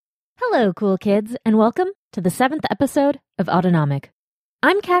Hello, cool kids, and welcome to the 7th episode of Autonomic.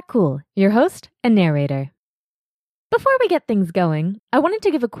 I'm Kat Cool, your host and narrator. Before we get things going, I wanted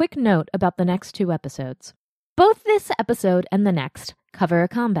to give a quick note about the next 2 episodes. Both this episode and the next cover a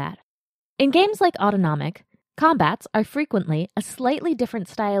combat. In games like Autonomic, combats are frequently a slightly different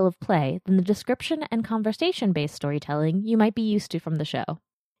style of play than the description and conversation-based storytelling you might be used to from the show.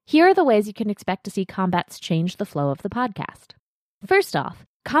 Here are the ways you can expect to see combats change the flow of the podcast. First off,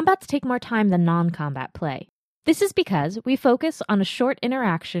 combats take more time than non-combat play. This is because we focus on a short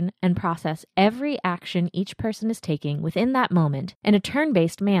interaction and process every action each person is taking within that moment in a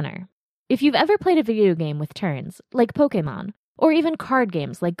turn-based manner. If you've ever played a video game with turns, like Pokemon, or even card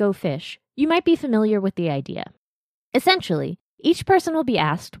games like Go Fish, you might be familiar with the idea. Essentially, each person will be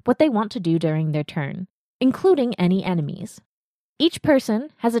asked what they want to do during their turn, including any enemies. Each person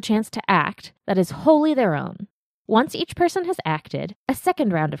has a chance to act that is wholly their own. Once each person has acted, a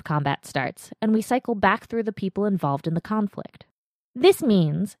second round of combat starts, and we cycle back through the people involved in the conflict. This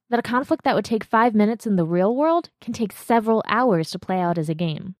means that a conflict that would take 5 minutes in the real world can take several hours to play out as a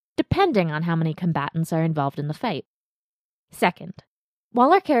game, depending on how many combatants are involved in the fight. Second,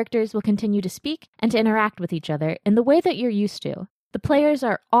 while our characters will continue to speak and to interact with each other in the way that you're used to, the players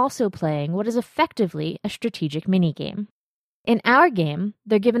are also playing what is effectively a strategic minigame. In our game,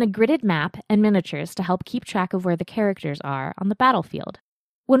 they're given a gridded map and miniatures to help keep track of where the characters are on the battlefield.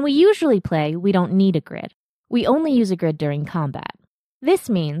 When we usually play, we don't need a grid. We only use a grid during combat. This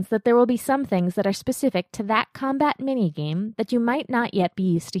means that there will be some things that are specific to that combat minigame that you might not yet be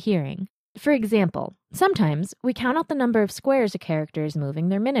used to hearing. For example, sometimes we count out the number of squares a character is moving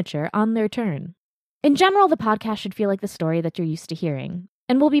their miniature on their turn. In general, the podcast should feel like the story that you're used to hearing,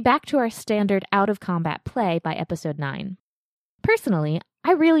 and we'll be back to our standard out-of-combat play by episode 9. Personally,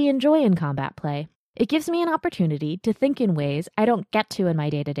 I really enjoy in-combat play. It gives me an opportunity to think in ways I don't get to in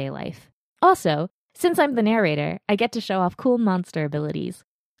my day-to-day life. Also, since I'm the narrator, I get to show off cool monster abilities.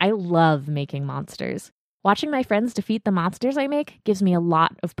 I love making monsters. Watching my friends defeat the monsters I make gives me a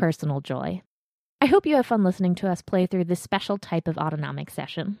lot of personal joy. I hope you have fun listening to us play through this special type of autonomic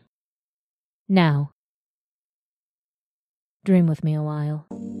session. Now, dream with me a while.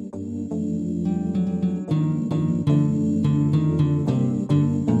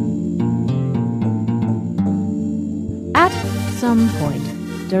 At some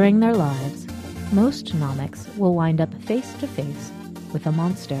point during their lives, most nomics will wind up face to face with a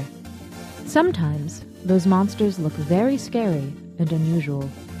monster. Sometimes those monsters look very scary and unusual,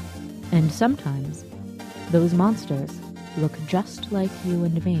 and sometimes those monsters look just like you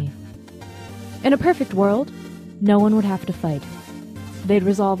and me. In a perfect world, no one would have to fight. They'd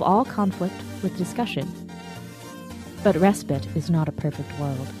resolve all conflict with discussion. But Respite is not a perfect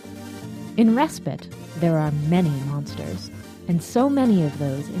world. In Respite, there are many monsters, and so many of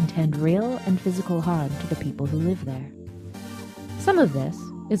those intend real and physical harm to the people who live there. Some of this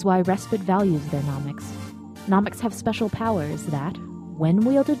is why Respite values their nomics. Nomics have special powers that, when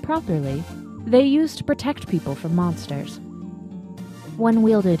wielded properly, they use to protect people from monsters. When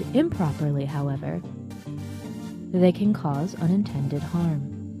wielded improperly, however, they can cause unintended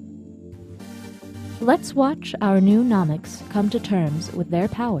harm. Let's watch our new nomics come to terms with their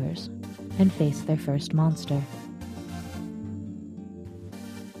powers and face their first monster.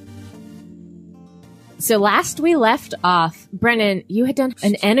 So last we left off, Brennan, you had done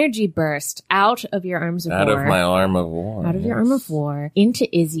an energy burst out of your arms of war. Out of my arm of war. Out of your arm of war into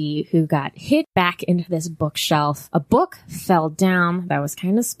Izzy, who got hit back into this bookshelf. A book fell down that was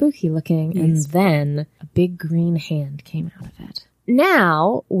kind of spooky looking, and then a big green hand came out of it.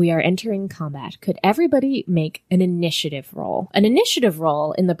 Now we are entering combat. Could everybody make an initiative roll? An initiative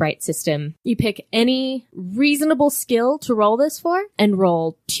roll in the Bright system, you pick any reasonable skill to roll this for and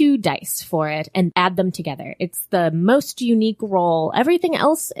roll 2 dice for it and add them together. It's the most unique roll. Everything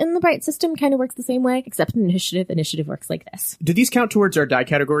else in the Bright system kind of works the same way, except in initiative. Initiative works like this. Do these count towards our die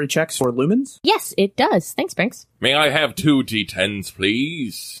category checks for lumens? Yes, it does. Thanks, Brinks. May I have 2 d10s,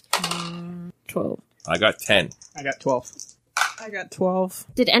 please? 12. I got 10. I got 12. I got 12.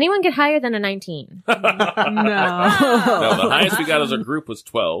 Did anyone get higher than a 19? No. No, the highest we got as a group was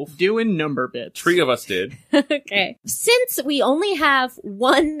 12. Doing number bits. 3 of us did. Okay. Since we only have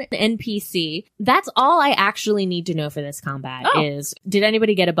one NPC, that's all I actually need to know for this combat is, did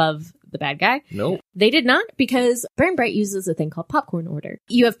anybody get above the bad guy? Nope. They did not, because Burn Bright uses a thing called popcorn order.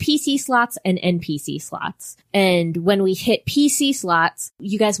 You have PC slots and NPC slots. And when we hit PC slots,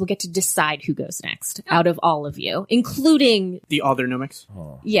 you guys will get to decide who goes next out of all of you, including the other nomics.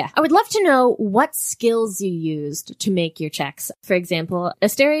 Yeah. I would love to know what skills you used to make your checks. For example,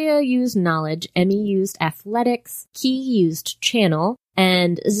 Asteria used knowledge, Emmy used athletics, Key used channel,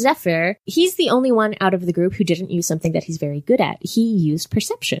 And Zephyr, he's the only one out of the group who didn't use something that he's very good at. He used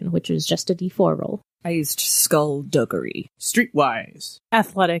perception, which was just a D4 roll. I used skullduggery. Streetwise.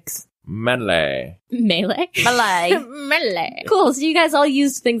 Athletics. Melee. Melee? Melee. Cool, so you guys all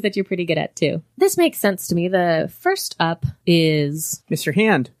used things that you're pretty good at, too. This makes sense to me. The first up is Mr.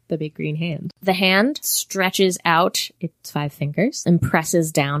 Hand. the big green hand. The hand stretches out its 5 fingers and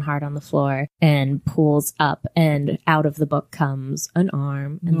presses down hard on the floor and pulls up, and out of the book comes an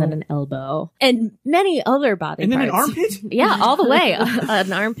arm and then an elbow and many other body And then parts. an armpit? Yeah, all the way.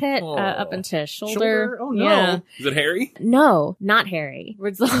 An armpit up into shoulder. Oh, no. Yeah. Is it hairy? No, not hairy.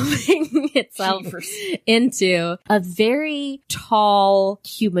 Resolving itself into a very tall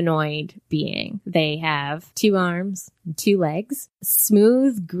humanoid being. They have 2 arms, 2 legs,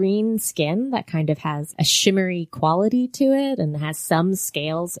 smooth green skin that kind of has a shimmery quality to it and has some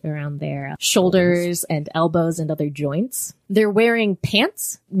scales around their shoulders and elbows and other joints. They're wearing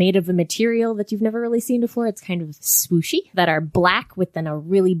pants made of a material that you've never really seen before. It's kind of swooshy, that are black with then a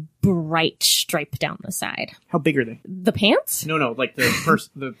really bright stripe down the side. How big are they? The pants? No, like the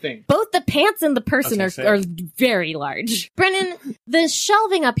the thing. Both the pants and the person I are was gonna very large. Brennan, the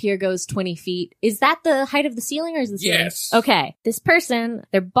shelving up here goes 20 feet. Is that the height of the ceiling or is the ceiling? Yes. Okay. This person,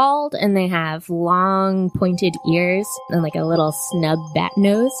 they're bald and they have long pointed ears and like a little snub bat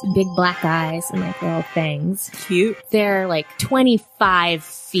nose, big black eyes and like little fangs. Cute. They're like 25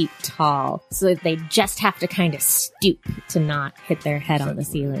 feet tall, so they just have to kind of stoop to not hit their head on the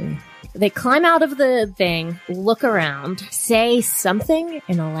ceiling. They climb out of the thing, look around, say something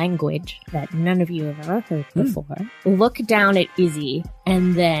in a language that none of you have ever heard before, look down at Izzy,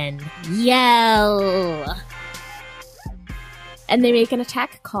 and then yell. And they make an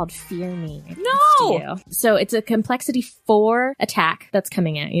attack called Fear Me. No! So it's a complexity 4 attack that's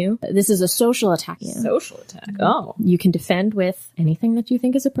coming at you. This is a social attack. Social attack. Oh. You can defend with anything that you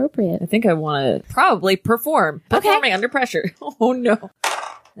think is appropriate. I think I want to probably perform. Okay. Performing under pressure. Oh, no.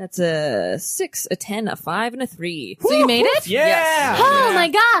 That's a 6, a 10, a 5, and a 3. So you made it? Yeah! Yes. Oh my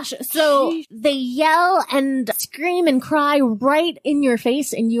gosh. So they yell and scream and cry right in your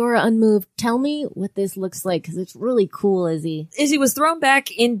face and you're unmoved. Tell me what this looks like because it's really cool, Izzy. Izzy was thrown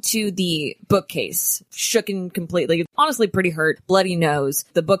back into the bookcase, shooken completely. Honestly, pretty hurt. Bloody nose.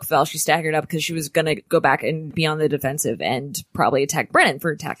 The book fell. She staggered up because she was going to go back and be on the defensive and probably attack Brennan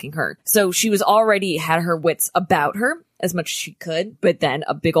for attacking her. So she was already had her wits about her as much as she could, but then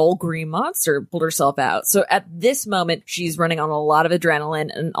a big old green monster pulled herself out. So at this moment, she's running on a lot of adrenaline,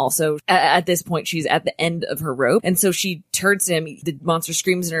 and also at this point, she's at the end of her rope. And so she turns to him, the monster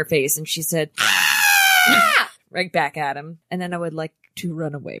screams in her face, and she said, "Ah!" right back at him. And then I would like to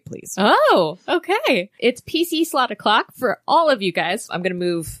run away, please. Oh, okay. It's PC slot o'clock for all of you guys. I'm going to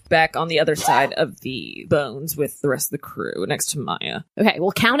move back on the other side of the bones with the rest of the crew next to Maya. Okay,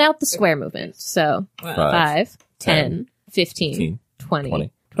 we'll count out the square movement. So 5, 10, 15,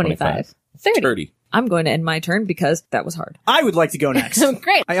 20, 25, 30. 30. I'm going to end my turn because that was hard. I would like to go next.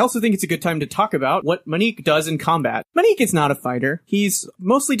 Great. I also think it's a good time to talk about what Monique does in combat. Monique is not a fighter. He's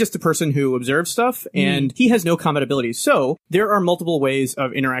mostly just a person who observes stuff, and he has no combat abilities. So there are multiple ways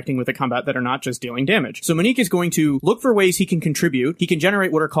of interacting with a combat that are not just dealing damage. So Monique is going to look for ways he can contribute. He can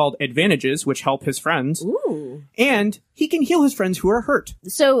generate what are called advantages, which help his friends. Ooh. And he can heal his friends who are hurt.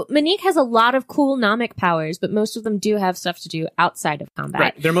 So Monique has a lot of cool nomic powers, but most of them do have stuff to do outside of combat.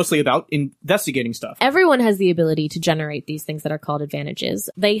 Right. They're mostly about investigating stuff. Everyone has the ability to generate these things that are called advantages.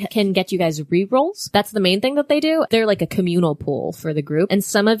 They can get you guys rerolls. That's the main thing that they do. They're like a communal pool for the group. And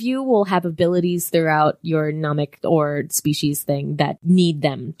some of you will have abilities throughout your nomic or species thing that need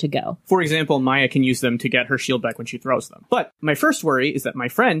them to go. For example, Maya can use them to get her shield back when she throws them. But my first worry is that my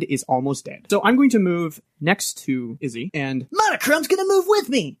friend is almost dead. So I'm going to move next to Izzy, and Monochrome's gonna move with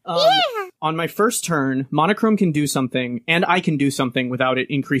me! On my first turn, Monochrome can do something, and I can do something without it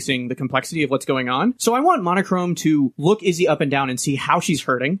increasing the complexity of what's going on. So I want Monochrome to look Izzy up and down and see how she's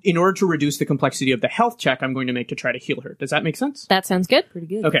hurting in order to reduce the complexity of the health check I'm going to make to try to heal her. Does that make sense? That sounds good. Pretty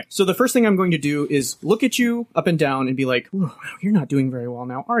good. Okay, so the first thing I'm going to do is look at you up and down and be like, "Wow, you're not doing very well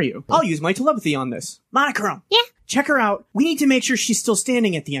now, are you?" I'll use my telepathy on this. Monochrome. Yeah? Check her out. We need to make sure she's still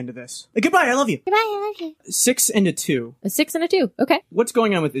standing at the end of this. Goodbye, I love you. Goodbye, I love you. 6 and a 2. A 6 and a 2. Okay. What's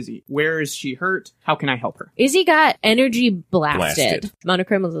going on with Izzy? Where is she hurt? How can I help her? Izzy got energy blasted. Blasted.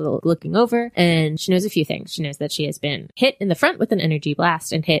 Monochrome was looking over, and she knows a few things. She knows that she has been hit in the front with an energy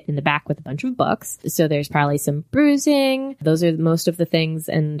blast and hit in the back with a bunch of books. So there's probably some bruising. Those are most of the things,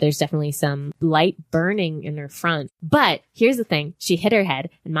 and there's definitely some light burning in her front. But here's the thing. She hit her head,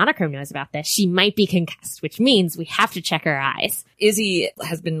 and Monochrome knows about this. She might be concussed, which means we have to check her eyes. Izzy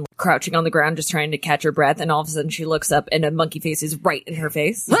has been crouching on the ground just trying to catch her breath, and all of a sudden she looks up and a monkey face is right in her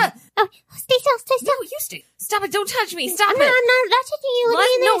face. Oh, stay still, stay still. No, you stay. Stop it. Don't touch me. Stop No, it. I'm not touching you.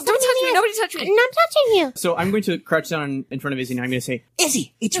 What? No, don't touch me. Nobody touch me. No, I'm touching you. So I'm going to crouch down in front of Izzy and I'm going to say,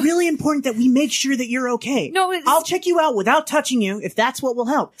 Izzy, it's really important that we make sure that you're okay. No, it's- I'll check you out without touching you if that's what will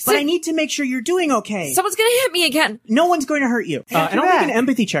help. But I need to make sure you're doing okay. Someone's gonna hit me again. No one's going to hurt you. And I'll make an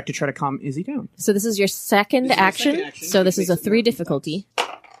empathy check to try to calm Izzy down. So this is your second action. So this is a 3 difficulty.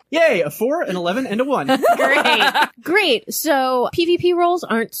 Yay, a 4, an 11, and a 1. Great. So PvP rolls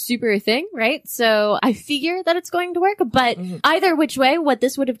aren't super a thing, right? So I figure that it's going to work, but either which way, what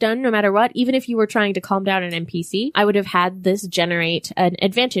this would have done, no matter what, even if you were trying to calm down an NPC, I would have had this generate an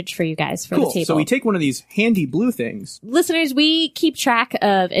advantage for you guys for the table. So we take one of these handy blue things. Listeners, we keep track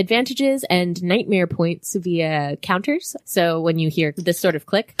of advantages and nightmare points via counters. So when you hear this sort of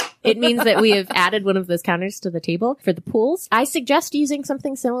click, it means that we have added one of those counters to the table for the pools. I suggest using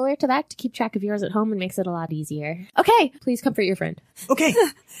something similar to that to keep track of yours at home and makes it a lot easier. Okay, please comfort your friend. Okay,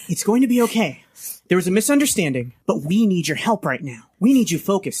 it's going to be okay. There was a misunderstanding, but we need your help right now. We need you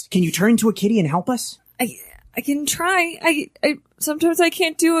focused. Can you turn into a kitty and help us? I can try. I sometimes I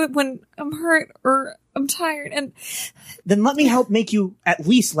can't do it when I'm hurt or I'm tired. And Then let me help make you at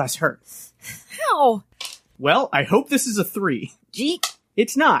least less hurt. how? Well, I hope this is a 3. Gee.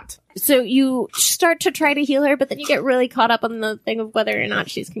 It's not. So you start to try to heal her, but then you get really caught up on the thing of whether or not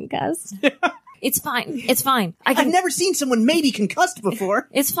she's concussed. It's fine. It's fine. I've never seen someone maybe concussed before.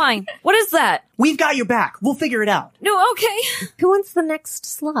 It's fine. What is that? We've got your back. We'll figure it out. No, okay. Who wants the next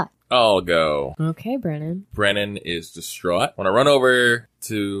slot? I'll go. Okay, Brennan. Brennan is distraught. I want to run over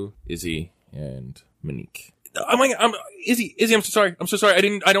to Izzy and Monique. Izzy, I'm so sorry. I'm so sorry. I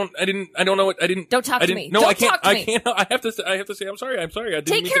don't know what, Don't talk to me. No, Don't I can't, talk to me. I have to say, I'm sorry. I didn't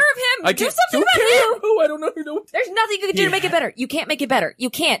Take mean care to- of him. I Do can't- something don't about care. him. Oh, I don't know. There's nothing you can do to make it better. You can't make it better. You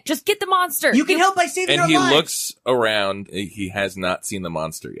can't. Just get the monster. You can help by saving And our he lives. looks around. He has not seen the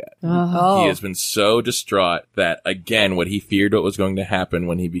monster yet. Oh. He has been so distraught that, again, what he feared what was going to happen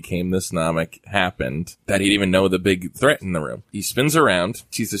when he became this Namek happened, that he didn't even know the big threat in the room. He spins around,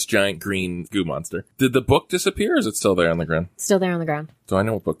 sees this giant green goo monster. Did the book disappear, or is it still there on the ground? Still there on the ground. Do I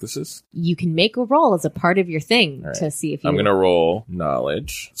know what book this is? You can make a roll as a part of your thing right. to see if you... I'm going to roll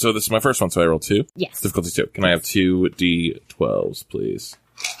knowledge. So this is my first one, so I roll 2? Yes. Difficulty 2. Can I have 2 D12s, please?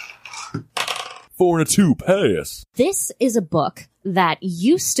 4 and a 2, pass. This is a book that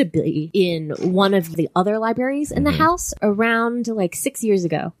used to be in one of the other libraries in the house around like 6 years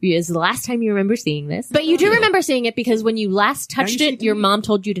ago. Is the last time you remember seeing this. But you do remember seeing it because when you last touched it, your mom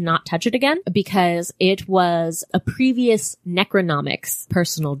told you to not touch it again because it was a previous Necronomics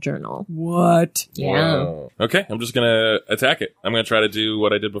personal journal. What? Yeah. Wow. Okay, I'm just gonna attack it. I'm gonna try to do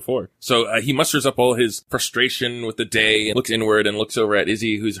what I did before. So he musters up all his frustration with the day and looks inward and looks over at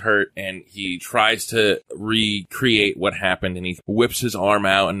Izzy, who's hurt, and he tries to recreate what happened, and he whips his arm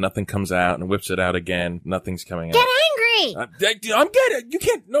out and nothing comes out, and whips it out again. Nothing's coming out. Get angry! I'm getting. You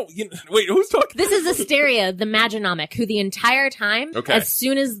can't. No. Wait. Who's talking? This is Asteria, the Maginomic, who the entire time, Okay. as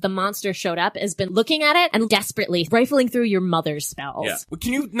soon as the monster showed up, has been looking at it and desperately rifling through your mother's spells. Yeah. Well,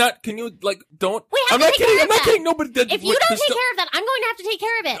 can you not? Can you like? Don't. We have I'm to not take kidding. care I'm of not that. kidding. Nobody. If you don't take care of that, I'm going to have to take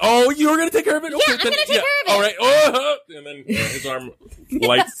care of it. Oh, you're gonna take care of it? Okay, I'm gonna take care of it. All right. Oh, and then his arm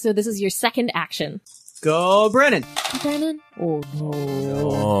lights. So this is your second action. Go, Brennan. Brennan? Oh, no.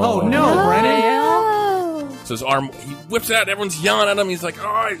 Oh, no, Brennan. So his arm, he whips it out, everyone's yelling at him, he's like,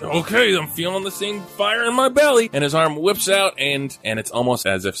 alright, okay, I'm feeling the same fire in my belly. And his arm whips out, and it's almost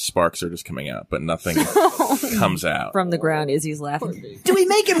as if sparks are just coming out, but nothing comes out. From the ground, Izzy's laughing. Do we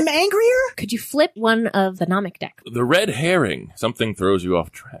make him angrier? Could you flip one of the Nomic deck? The red herring, something throws you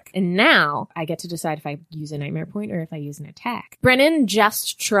off track. And now I get to decide if I use a nightmare point or if I use an attack. Brennan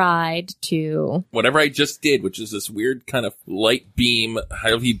just tried to... Whatever I just did, which is this weird kind of light beam,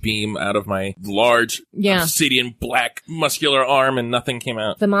 heavy beam out of my large obsidian black muscular arm, and nothing came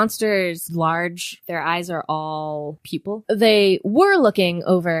out. The monster's large. Their eyes are all pupil. They were looking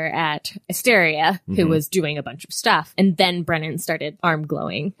over at Asteria, who was doing a bunch of stuff. And then Brennan started arm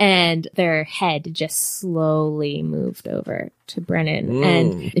glowing. And their head just slowly moved over to Brennan.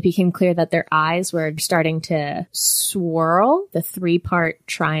 And it became clear that their eyes were starting to swirl, the 3-part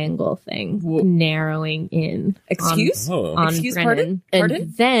triangle thing, narrowing in. Excuse? Oh. On Excuse, Brennan. pardon?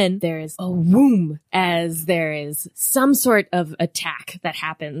 And then there's a whoom as knows there is some sort of attack that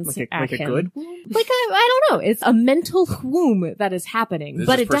happens Like at a him. good? Like I don't know. It's a mental womb that is happening. Is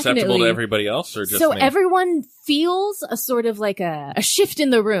but this it perceptible definitely to everybody else or just so me? everyone feels a sort of like a shift in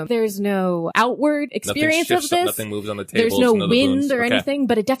the room. There's no outward Nothing experience shifts of up, this. nothing moves on the table. There's no none of the wind balloons. or Okay. anything,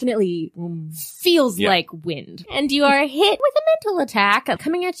 but it definitely feels Yeah. like wind. And you are hit with a mental attack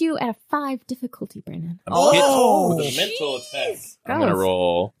coming at you at a 5 difficulty, Brennan. I'm Oh, hit with a mental attack. I'm Go. gonna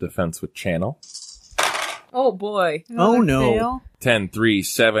roll defense with channel. Oh boy. Oh, Another no. fail. 10, 3,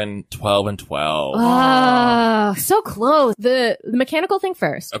 7, 12, and 12. Ah, so close. The mechanical thing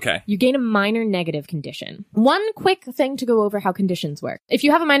first. Okay. You gain a minor negative condition. One quick thing to go over how conditions work. If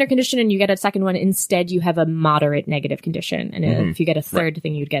you have a minor condition and you get a second one, instead you have a moderate negative condition. And if you get a third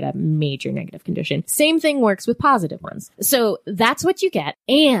thing, you'd get a major negative condition. Same thing works with positive ones. So that's what you get.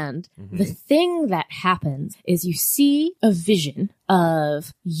 And the thing that happens is you see a vision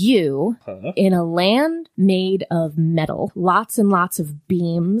of you in a land made of metal. Lots and lots of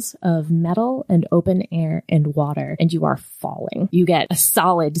beams of metal and open air and water, and you are falling. You get a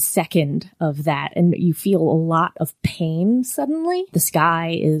solid second of that, and you feel a lot of pain suddenly. The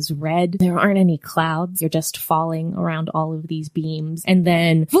sky is red. There aren't any clouds. You're just falling around all of these beams, and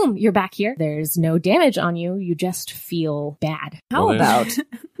then, boom, you're back here. There's no damage on you. You just feel bad. How Well, about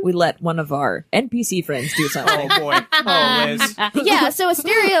we let one of our NPC friends do something? Oh boy. Oh, Liz. Yeah, so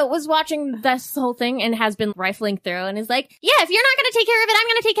Asteria was watching this whole thing and has been rifling through and is like, yeah, if you're not going to take care of it, I'm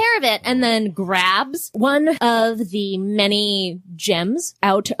going to take care of it. And then grabs one of the many gems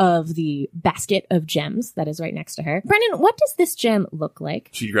out of the basket of gems that is right next to her. Brennan, what does this gem look like?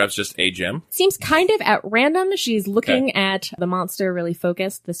 She grabs just a gem. Seems kind of at random. She's looking at the monster really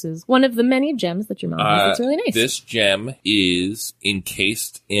focused. This is one of the many gems that your mom has. It's really nice. This gem is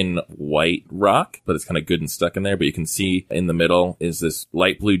encased in white rock, but it's kind of good and stuck in there. But you can see in the middle is this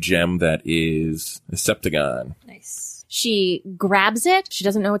light blue gem that is a septagon. Nice. She grabs it. She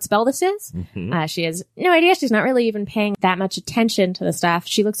doesn't know what spell this is. She has no idea. She's not really even paying that much attention to the staff.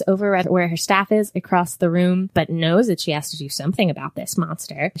 She looks over at where her staff is across the room, but knows that she has to do something about this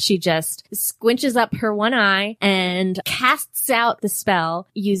monster. She just squinches up her one eye and casts out the spell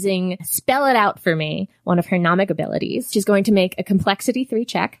using Spell It Out for Me, one of her Nomic abilities. She's going to make a complexity 3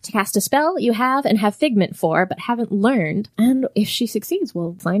 check to cast a spell you have and have Figment for, but haven't learned. And if she succeeds,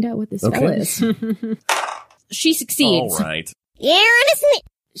 we'll find out what this spell Okay. is. She succeeds. All right.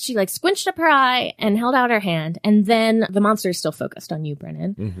 She squinched up her eye and held out her hand, and then the monster is still focused on you,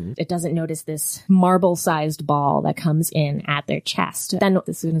 Brennan. It doesn't notice this marble-sized ball that comes in at their chest. Then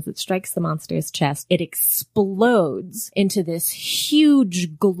as soon as it strikes the monster's chest, it explodes into this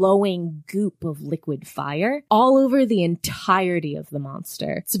huge glowing goop of liquid fire all over the entirety of the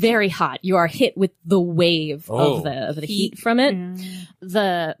monster. It's very hot. You are hit with the wave of the heat from it.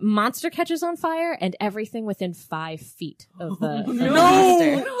 The monster catches on fire and everything within 5 feet of the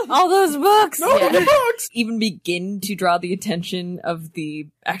monster. All those books. Yeah. Even begin to draw the attention of the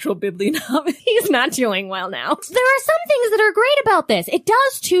actual biblionomist. He's not doing well now. There are some things that are great about this. It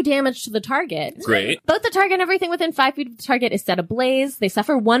does 2 damage to the target. Great. Both the target and everything within 5 feet of the target is set ablaze. They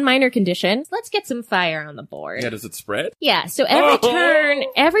suffer 1 minor condition. Let's get some fire on the board. Yeah, does it spread? Yeah, so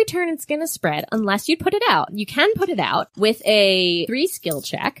every turn it's gonna spread unless you put it out. You can put it out with a 3 skill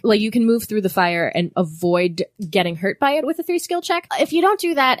check. You can move through the fire and avoid getting hurt by it with a 3 skill check. If you don't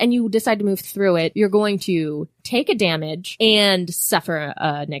do that and you decide to move through it, you're going to take a damage and suffer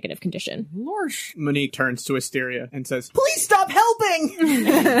a negative condition. Monique turns to Asteria and says, Please stop helping!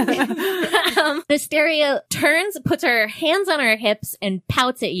 Asteria turns, puts her hands on her hips, and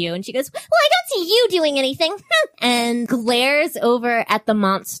pouts at you, and she goes, well, I don't see you doing anything, and glares over at the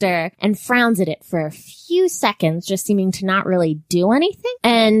monster and frowns at it for a few seconds, just seeming to not really do anything.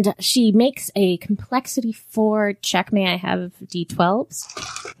 And she makes a complexity 4 check. May I have D12s?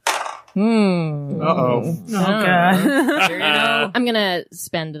 uh-oh. Oh, God. There you go. I'm gonna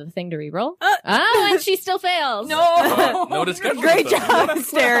spend the thing to reroll. And she still fails. No discussion. Great job,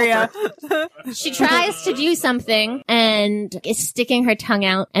 Asteria. She tries to do something and is sticking her tongue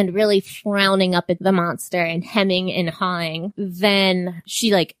out and really frowning up at the monster and hemming and hawing. Then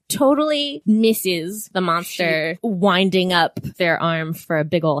she totally misses the monster, winding up their arm for a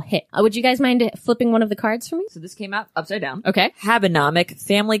big ol' hit. Would you guys mind flipping one of the cards for me? So this came out upside down. Okay. Habonomic,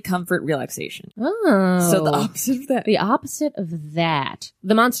 family comfort relaxation. Oh. So the opposite of that. The opposite of that.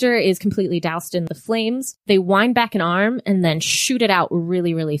 The monster is completely doused in the flames. They wind back an arm and then shoot it out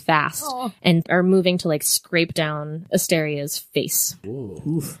really, really fast and are moving to scrape down Asteria's face.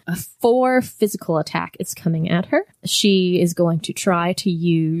 A 4 physical attack is coming at her. She is going to try to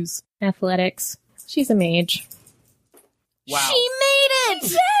use athletics. She's a mage. Wow. She made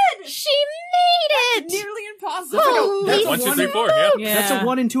it! She made it! Nearly 1, 2, 3, 4. Yeah. That's a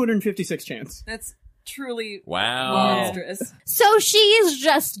 1 in 256 chance. That's truly Wow. monstrous. So she is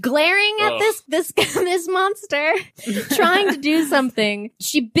just glaring at this monster, trying to do something.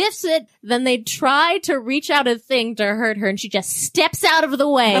 She biffs it, then they try to reach out a thing to hurt her, and she just steps out of the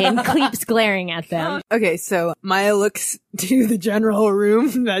way and keeps glaring at them. Okay, so Maya looks to the general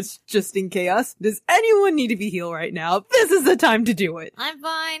room that's just in chaos. Does anyone need to be healed right now? This is the time to do it. I'm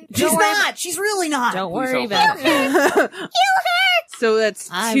fine. She's not. She's really not. Don't Please worry help about it. So that's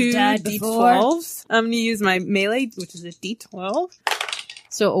I've 2 died before. D12s. I'm gonna use my melee, which is a D12.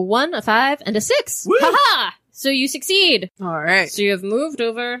 So a 1, a 5, and a 6. Ha-ha! So you succeed. All right. So you have moved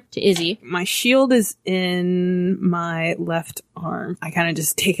over to Izzy. My shield is in my left arm. I kind of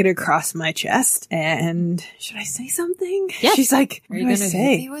just take it across my chest, and should I say something? Yes. She's like, what Are do you I gonna hit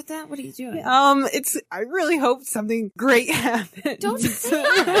say? me with that? What are you doing? I really hope something great happens. Don't say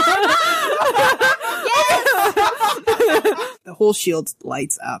The whole shield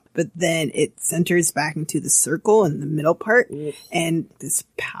lights up, but then it centers back into the circle in the middle part, and this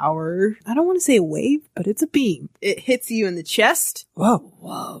power, I don't want to say a wave, but it's a beam. It hits you in the chest.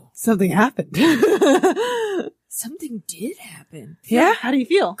 Whoa. Something happened. Something did happen. Yeah? How do you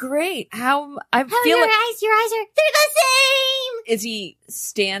feel? Great. I feel like Your eyes are, they're the same! Izzy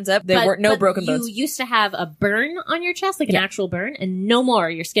stands up. There weren't no broken bones. You used to have a burn on your chest, like an actual burn, and no more.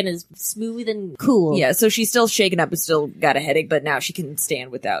 Your skin is smooth and cool. Yeah, so she's still shaken up and still got a headache, but now she can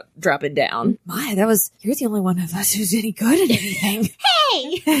stand without dropping down. My, you're the only one of us who's any good at anything.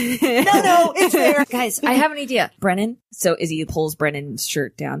 Hey! No, it's fair. Guys, I have an idea. Brennan. So Izzy pulls Brennan's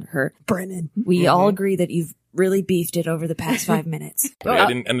shirt down her. Brennan. We all agree that you've really beefed it over the past 5 minutes. I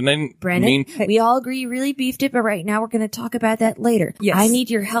didn't Brennan, mean... we all agree you really beefed it, but right now we're going to talk about that later. Yes. I need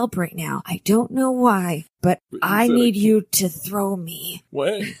your help right now. I don't know why, but I said need you to throw me.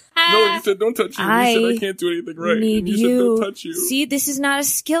 What? No, you said don't touch you. You said I can't do anything right. Need And you you. said don't touch you. See, this is not a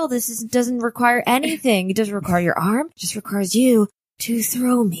skill. Doesn't require anything. It doesn't require your arm. It just requires you to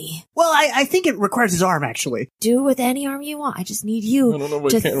throw me. Well, I think it requires his arm, actually. Do with any arm you want. I just need I you don't know if I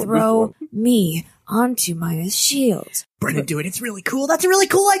to can with throw this one. me onto Maya's shield. Brennan, do it. It's really cool. That's a really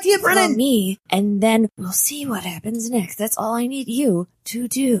cool idea, Throw Brennan. me, and then we'll see what happens next. That's all I need you to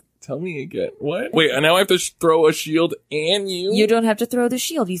do. Tell me again. What? Wait, and now I have to throw a shield and you? You don't have to throw the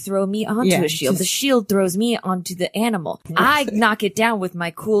shield. You throw me onto Yeah, a shield. The just- shield throws me onto the animal. I knock it down with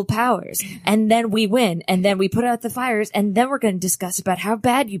my cool powers. And then we win. And then we put out the fires. And then we're going to discuss about how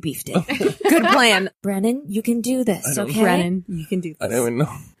bad you beefed it. Good plan. Brennan, you can do this, okay? Brennan, you can do this. I don't even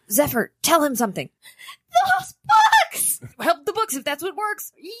know. Zephyr, tell him something. Those books! Help the books if that's what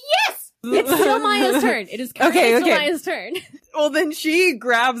works. Yes! It's still Maya's turn. It is currently Okay, still okay. Maya's turn. Well, then she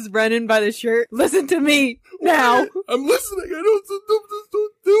grabs Brennan by the shirt. Listen to me now. I'm listening. I don't do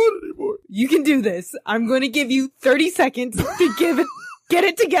it anymore. You can do this. I'm going to give you 30 seconds to get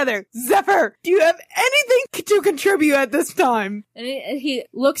it together. Zephyr, do you have anything to contribute at this time? And he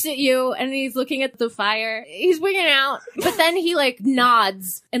looks at you, and he's looking at the fire. He's wigging out, but then he,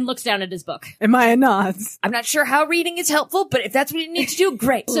 nods and looks down at his book. And Maya nods. I'm not sure how reading is helpful, but if that's what you need to do,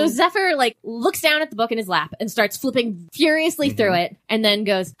 great. So Zephyr, looks down at the book in his lap and starts flipping furiously through it, and then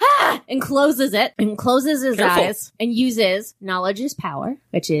goes, ah! And closes it, and closes his Careful. eyes, and uses Knowledge is Power,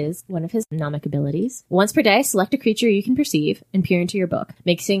 which is one of his gnomic abilities. Once per day, select a creature you can perceive and peer into your book,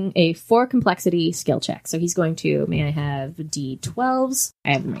 making a 4 complexity skill check. So he's going to, may I have D12s?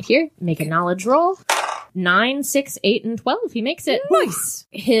 I have them right here. Make a knowledge roll. 9, 6, 8, and 12. He makes it. Nice.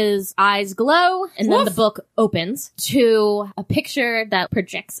 His eyes glow, and then the book opens to a picture that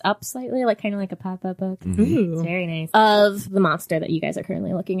projects up slightly, kind of like a pop-up book. It's very nice. Of the monster that you guys are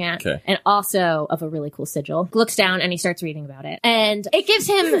currently looking at. Okay. And also of a really cool sigil. Looks down and he starts reading about it. And it gives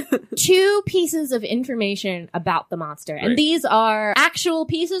him 2 pieces of information about the monster. And Right. these are actual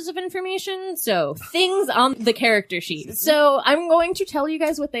pieces of information, so things on the character sheet. So I'm going to tell you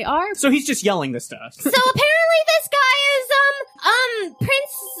guys what they are. So he's just yelling this to us. So apparently this guy is,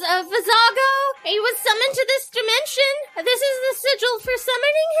 Prince Vizago. He was summoned to this dimension. This is the sigil for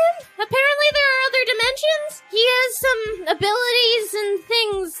summoning him. Apparently there are other dimensions. He has some abilities and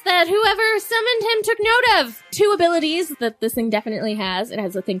things that whoever summoned him took note of. 2 abilities that this thing definitely has. It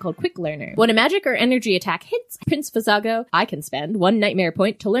has a thing called Quick Learner. When a magic or energy attack hits Prince Vizago, I can spend 1 nightmare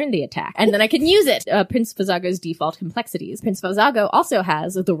point to learn the attack. And then I can use it. Prince Vizago's default complexities. Prince Vizago also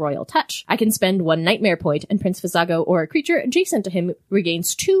has the Royal Touch. I can spend 1 nightmare point, and Prince Vizago or a creature adjacent to him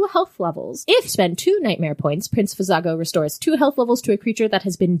regains 2 health levels. If spend 2 nightmare points, Prince Vizago restores 2 health levels to a creature that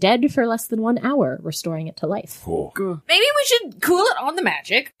has been dead for less than 1 hour, restoring it to life. Cool. Maybe we should cool it on the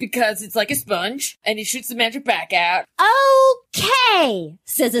magic, because it's like a sponge, and it shoots the magic back out. Okay,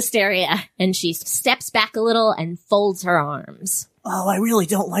 says Asteria, and she steps back a little and folds her arms. Oh, I really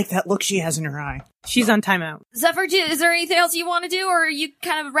don't like that look she has in her eye. She's on timeout. Zephyr, is there anything else you want to do, or are you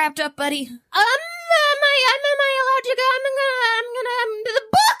kind of wrapped up, buddy? Am I allowed to go? I'm gonna the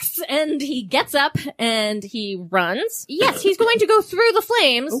books! And he gets up and he runs. Yes, he's going to go through the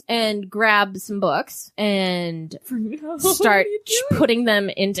flames and grab some books and start putting them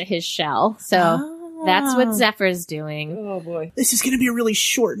into his shell. So that's what Zephyr's doing. Oh boy. This is going to be a really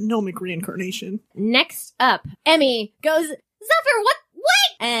short gnomic reincarnation. Next up, Emmy goes, Zephyr, what?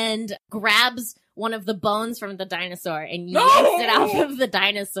 Wait! And grabs one of the bones from the dinosaur and yanks it off of the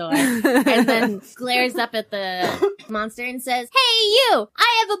dinosaur. And then glares up at the monster and says, hey, you!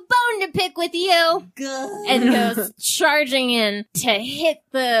 I have a bone to pick with you! Good. And goes charging in to hit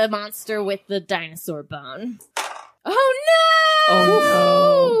the monster with the dinosaur bone. Oh no!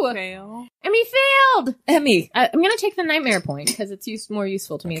 Oh no. Fail. Emmy failed! Emmy. I'm going to take the nightmare point because it's more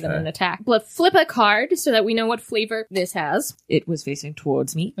useful to me than an attack. Flip a card so that we know what flavor this has. It was facing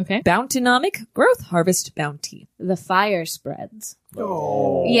towards me. Okay. Bountynomic Growth Harvest Bounty. The fire spreads.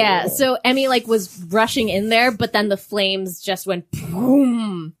 Oh. Yeah, so Emmy was rushing in there, but then the flames just went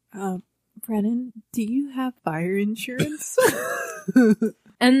boom. Brennan, do you have fire insurance?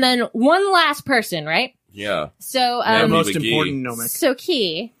 And then one last person, right? Yeah. So, Yeah, The most McGee. important gnomic. so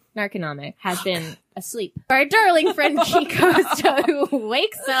Key, Narconomic, has been asleep. Our darling friend Key Costa, who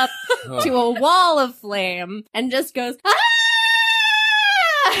wakes up to a wall of flame and just goes, ah!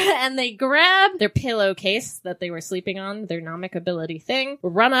 And they grab their pillowcase that they were sleeping on, their gnomic ability thing,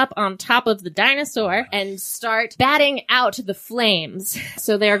 run up on top of the dinosaur and start batting out the flames.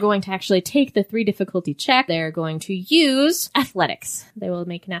 So they are going to actually take the 3 difficulty check. They're going to use athletics. They will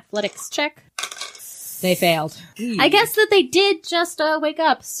make an athletics check. They failed. I guess that they did just wake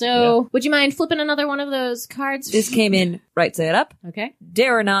up. So would you mind flipping another one of those cards? This came in right side up. Okay.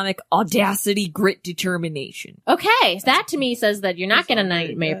 Daronomic Audacity Grit Determination. Okay, that to me says that you're not getting a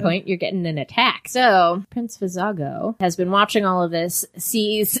nightmare point, you're getting an attack. So, Prince Vizago has been watching all of this,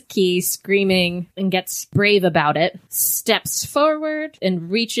 sees Key screaming, and gets brave about it, steps forward, and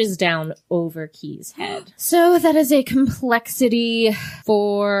reaches down over Key's head. So, that is a complexity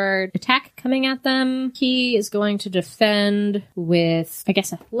for attack coming at them. Key is going to defend with, I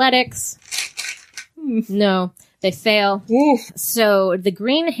guess, athletics. No. They fail. So the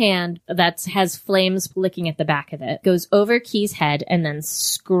green hand that has flames licking at the back of it goes over Key's head and then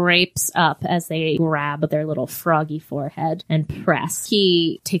scrapes up as they grab their little froggy forehead and press.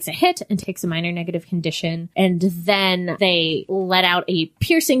 Key takes a hit and takes a minor negative condition, and then they let out a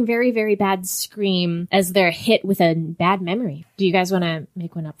piercing, very, very bad scream as they're hit with a bad memory. Do you guys want to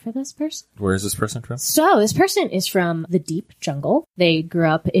make one up for this person? Where is this person from? So this person is from the deep jungle. They grew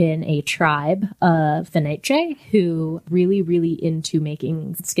up in a tribe of the Nightjay who really, really into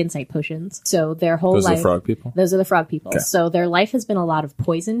making skin sight potions. So their whole Those life... are the frog people? Those are the frog people. Okay. So their life has been a lot of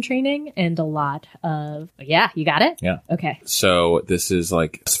poison training and a lot of... Yeah, you got it? Yeah. Okay. So this is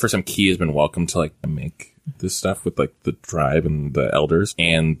like, it's the first time Key has been welcome to like make this stuff with like the tribe and the elders,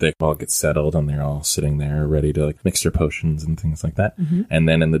 and they all get settled and they're all sitting there ready to like mix their potions and things like that. And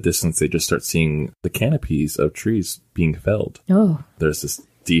then in the distance, they just start seeing the canopies of trees being felled. Oh. There's this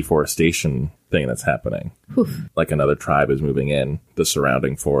deforestation thing that's happening. Like another tribe is moving in. The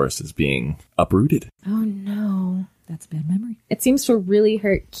surrounding forest is being uprooted. Oh, no. That's bad memory. It seems to really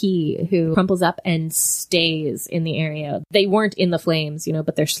hurt Key, who crumples up and stays in the area. They weren't in the flames,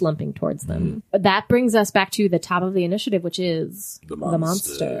 but they're slumping towards them. That brings us back to the top of the initiative, which is The the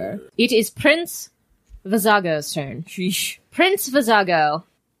monster. It is Prince Vizago's turn. Sheesh. Prince Vizago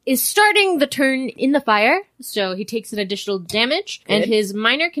is starting the turn in the fire, so he takes an additional damage, and his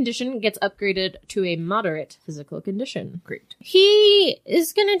minor condition gets upgraded to a moderate physical condition. Great. He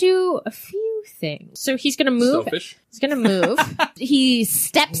is gonna do a few things. So he's gonna move. Selfish. He's gonna move. He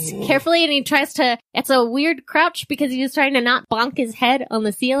steps carefully and he tries to, it's a weird crouch because he's trying to not bonk his head on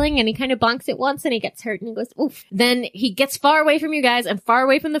the ceiling, and he kind of bonks it once and he gets hurt and he goes, oof. Then he gets far away from you guys and far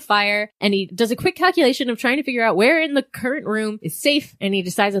away from the fire, and he does a quick calculation of trying to figure out where in the current room is safe, and he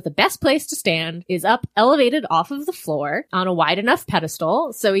decides that the best place to stand is up elevated off of the floor on a wide enough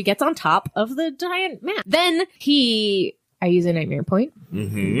pedestal, so he gets on top of the giant mat. Then he... I use a nightmare point.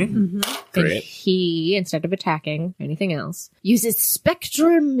 Great. And he, instead of attacking or anything else, uses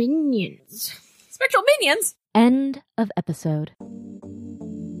Spectral Minions. Spectral Minions? End of episode.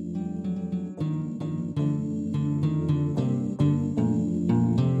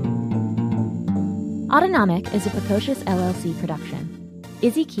 Autonomic is a Precocious LLC production.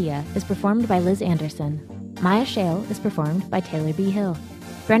 Izzy Kia is performed by Liz Anderson. Maya Shale is performed by Taylor B. Hill.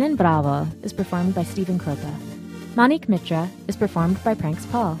 Brennan Bravo is performed by Stephen Klopa. Monique Mitra is performed by Pranks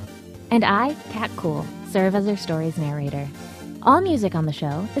Paul. And I, Kat Cool, serve as our story's narrator. All music on the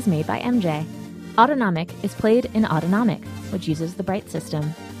show is made by MJ. Autonomic is played in Autonomic, which uses the Bright system,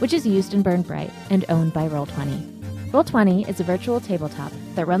 which is used in Burn Bright and owned by Roll20. Roll20 is a virtual tabletop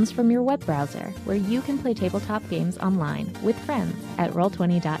that runs from your web browser, where you can play tabletop games online with friends at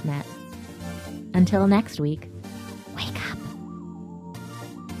roll20.net. Until next week,